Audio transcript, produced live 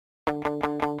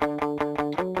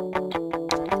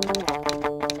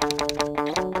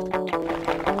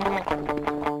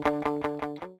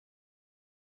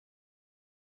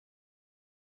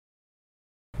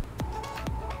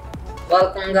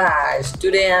Welcome guys,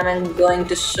 today I am going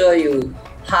to show you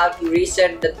how to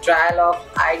reset the trial of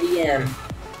IDM,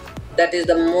 that is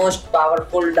the most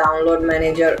powerful download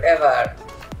manager ever.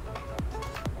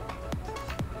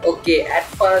 Okay, at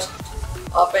first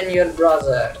open your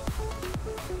browser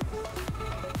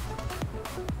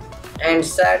and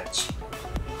search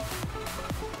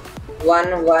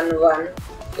 111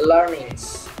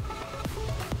 learnings.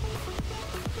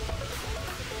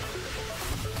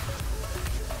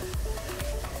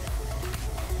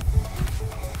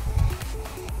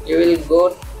 You will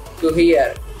go to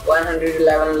here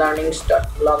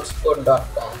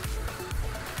 111learnings.blogspot.com.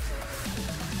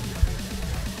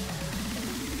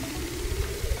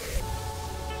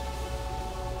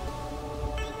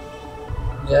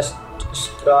 Just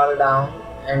scroll down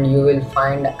and you will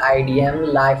find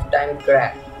IDM lifetime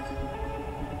crack.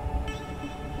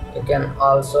 You can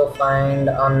also find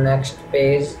on next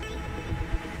page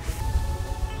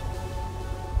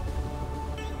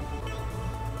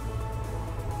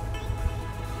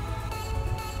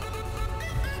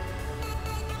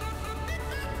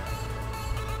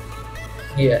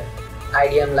here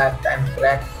IDM lifetime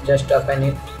crack. Just open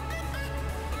it.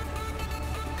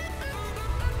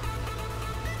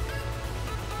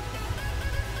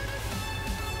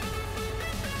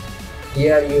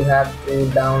 Here you have to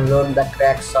download the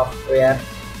crack software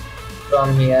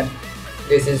from here.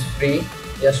 This is free.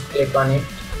 Just click on it.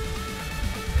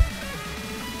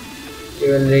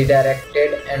 You will redirect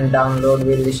it and download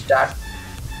will start.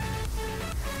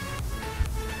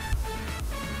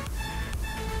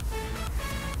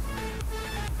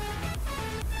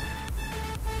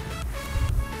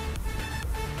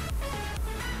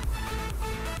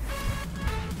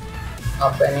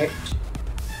 Open it.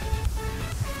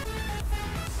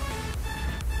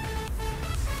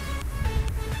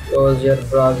 Close your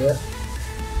browser.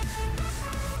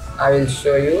 I will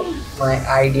show you my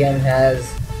IDM has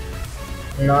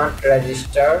not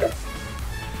registered.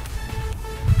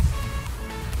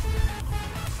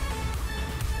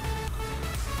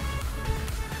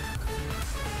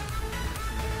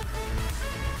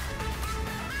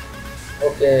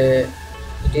 Okay,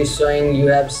 it is showing you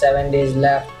have 7 days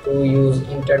left to use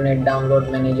internet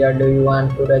download manager. Do you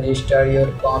want to register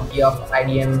your copy of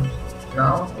IDM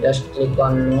now? Just click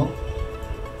on no.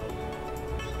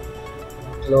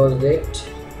 Close it.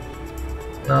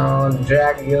 Now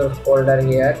drag your folder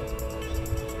here.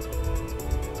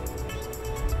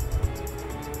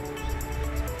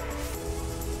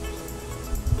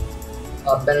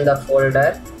 Open the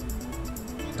folder.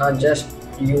 Now just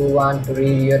you want to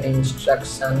read your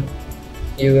instruction,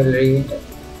 you will read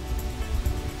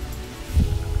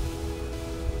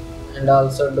and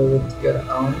also do with your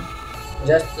own.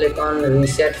 Just click on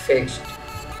reset fixed.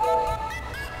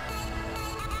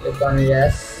 Click on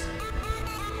yes.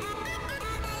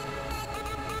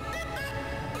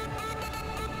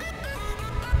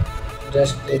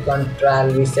 Just click on trial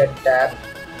reset tab.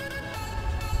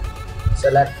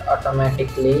 Select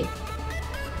automatically.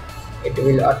 It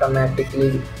will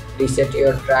automatically reset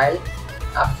your trial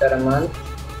after a month.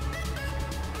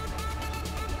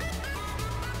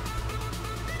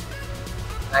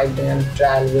 IDM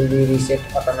trial will be reset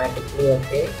automatically.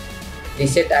 Okay,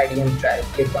 reset IDM trial.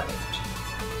 Click on it.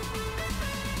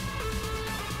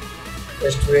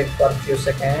 Just wait for a few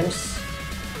seconds.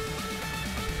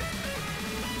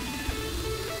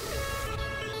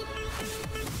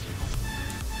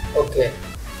 Okay,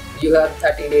 you have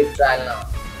 30-day trial now.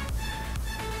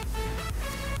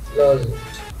 Close it.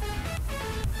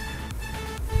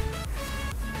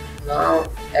 Now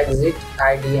exit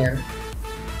IDM.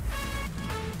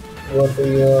 Go to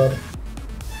your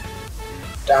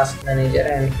task manager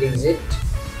and exit.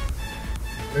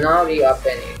 Now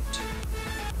reopen it.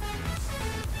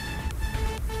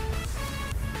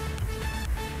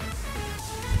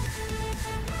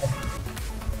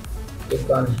 Click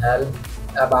on help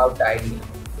about IDM.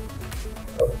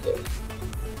 Okay.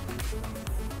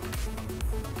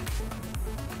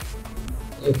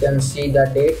 You can see the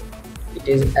date. It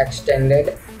is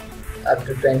extended up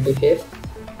to 25th.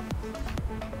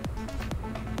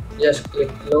 Just click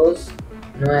close.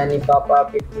 No any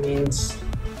pop-up. It means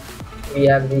we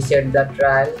have reset the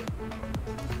trial.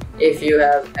 If you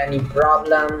have any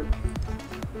problem,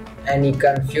 any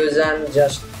confusion,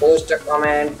 just post a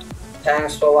comment.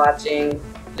 Thanks for watching.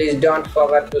 Please don't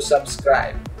forget to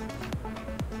subscribe.